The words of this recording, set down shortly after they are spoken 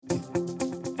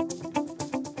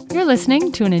You're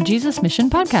listening to an In Jesus Mission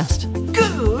podcast.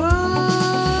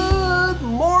 Good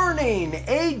morning,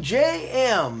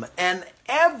 AJM, and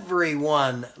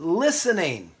everyone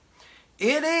listening.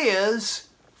 It is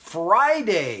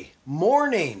Friday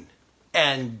morning,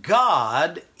 and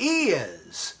God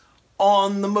is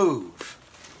on the move.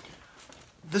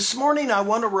 This morning, I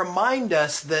want to remind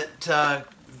us that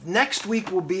next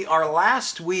week will be our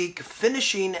last week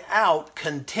finishing out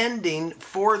contending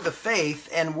for the faith,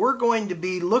 and we're going to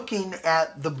be looking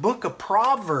at the book of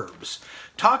Proverbs,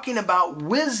 talking about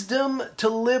wisdom to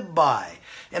live by.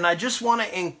 And I just want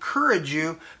to encourage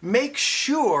you, make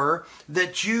sure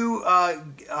that you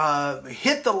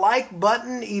hit the like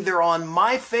button either on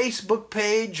my Facebook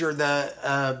page or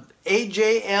the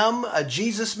AJM, a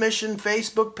Jesus Mission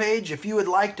Facebook page. If you would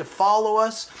like to follow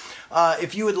us,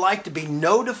 if you would like to be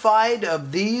notified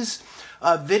of these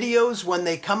videos when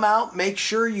they come out, make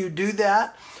sure you do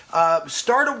that.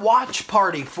 Start a watch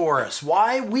party for us.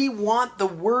 Why? We want the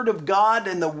Word of God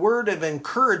and the word of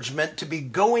encouragement to be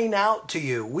going out to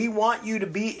you. We want you to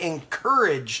be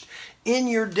encouraged in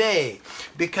your day,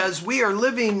 because we are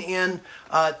living in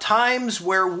times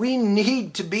where we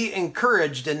need to be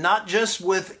encouraged, and not just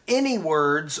with any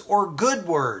words or good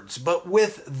words, but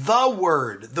with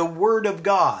the Word of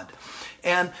God.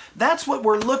 And that's what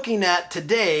we're looking at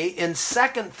today in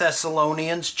 2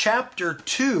 Thessalonians chapter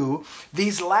 2.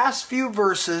 These last few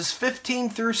verses, 15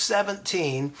 through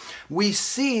 17, we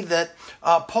see that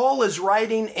Paul is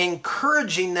writing,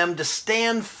 encouraging them to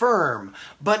stand firm.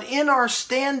 But in our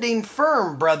standing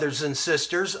firm, brothers and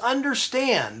sisters,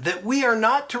 understand that we are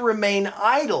not to remain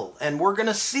idle. And we're going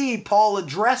to see Paul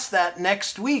address that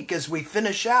next week as we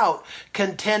finish out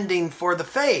contending for the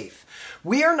faith.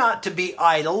 We are not to be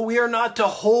idle. We are not to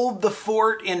hold the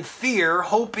fort in fear,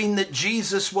 hoping that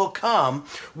Jesus will come.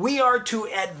 We are to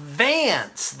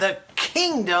advance the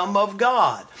kingdom of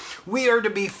God. We are to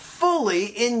be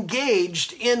fully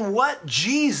engaged in what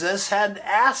Jesus had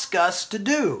asked us to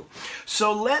do.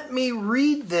 So let me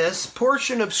read this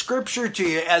portion of Scripture to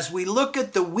you as we look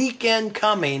at the weekend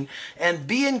coming and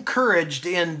be encouraged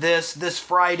in this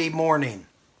Friday morning.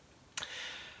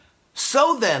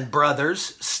 So then,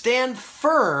 brothers, stand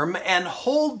firm and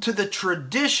hold to the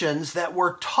traditions that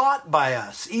were taught by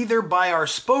us, either by our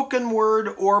spoken word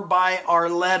or by our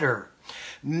letter.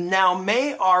 Now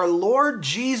may our Lord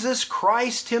Jesus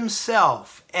Christ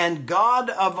himself and God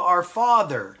of our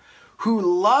Father, who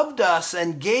loved us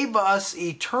and gave us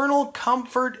eternal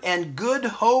comfort and good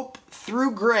hope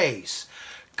through grace,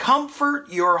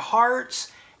 comfort your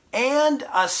hearts and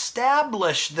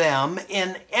establish them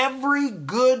in every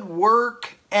good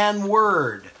work and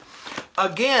word.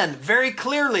 Again, very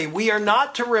clearly, we are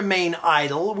not to remain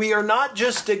idle. We are not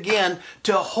just, again,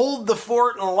 to hold the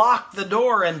fort and lock the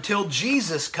door until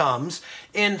Jesus comes.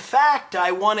 In fact,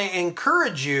 I want to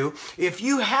encourage you, if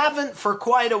you haven't for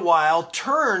quite a while,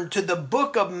 turn to the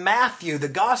book of Matthew, the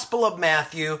Gospel of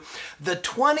Matthew, the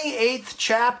 28th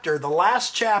chapter, the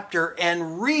last chapter,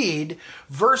 and read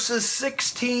verses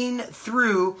 16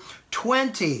 through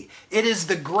 20. It is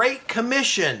the Great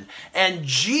Commission, and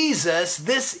Jesus,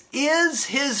 this is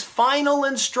his final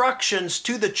instructions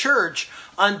to the church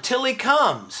until he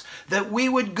comes, that we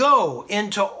would go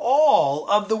into all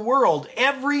of the world,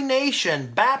 every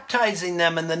nation, baptizing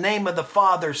them in the name of the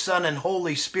Father, Son, and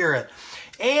Holy Spirit.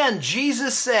 And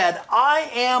Jesus said,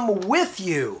 I am with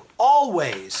you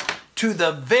always to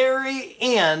the very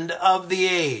end of the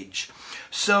age.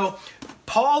 So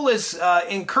Paul is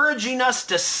encouraging us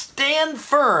to stand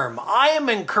firm. I am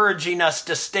encouraging us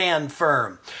to stand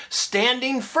firm.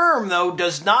 Standing firm, though,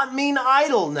 does not mean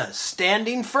idleness.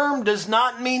 Standing firm does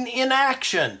not mean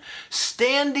inaction.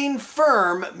 Standing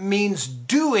firm means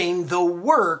doing the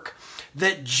work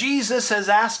that Jesus has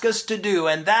asked us to do,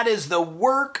 and that is the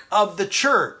work of the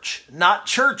church, not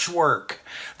church work.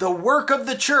 The work of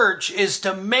the church is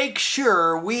to make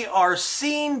sure we are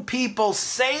seeing people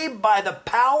saved by the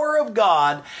power of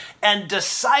God and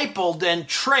discipled and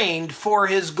trained for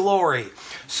his glory.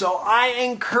 So I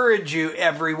encourage you,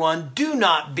 everyone, do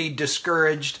not be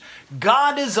discouraged.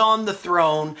 God is on the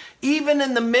throne. Even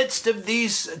in the midst of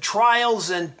these trials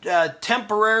and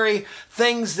temporary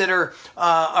things that are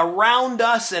around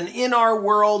us and in our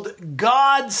world,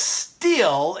 God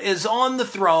still is on the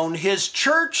throne. His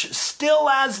church still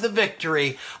has the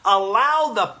victory.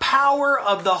 Allow the power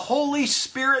of the Holy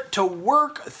Spirit to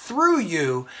work through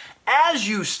you as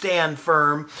you stand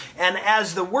firm, and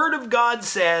as the Word of God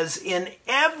says, in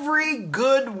every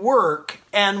good work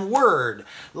and word,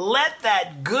 let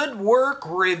that good work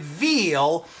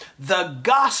reveal the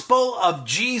gospel of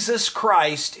Jesus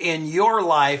Christ in your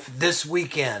life this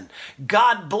weekend.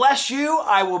 God bless you.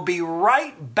 I will be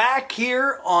right back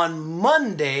here on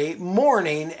Monday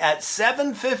morning at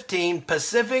 7:15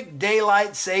 Pacific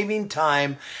Daylight Saving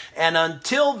Time. And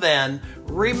until then,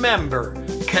 remember,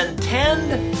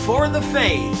 contend for the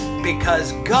faith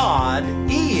because God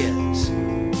is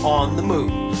on the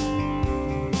move.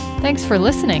 Thanks for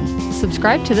listening.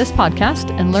 Subscribe to this podcast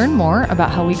and learn more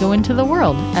about how we go into the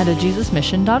world at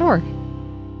ajesusmission.org.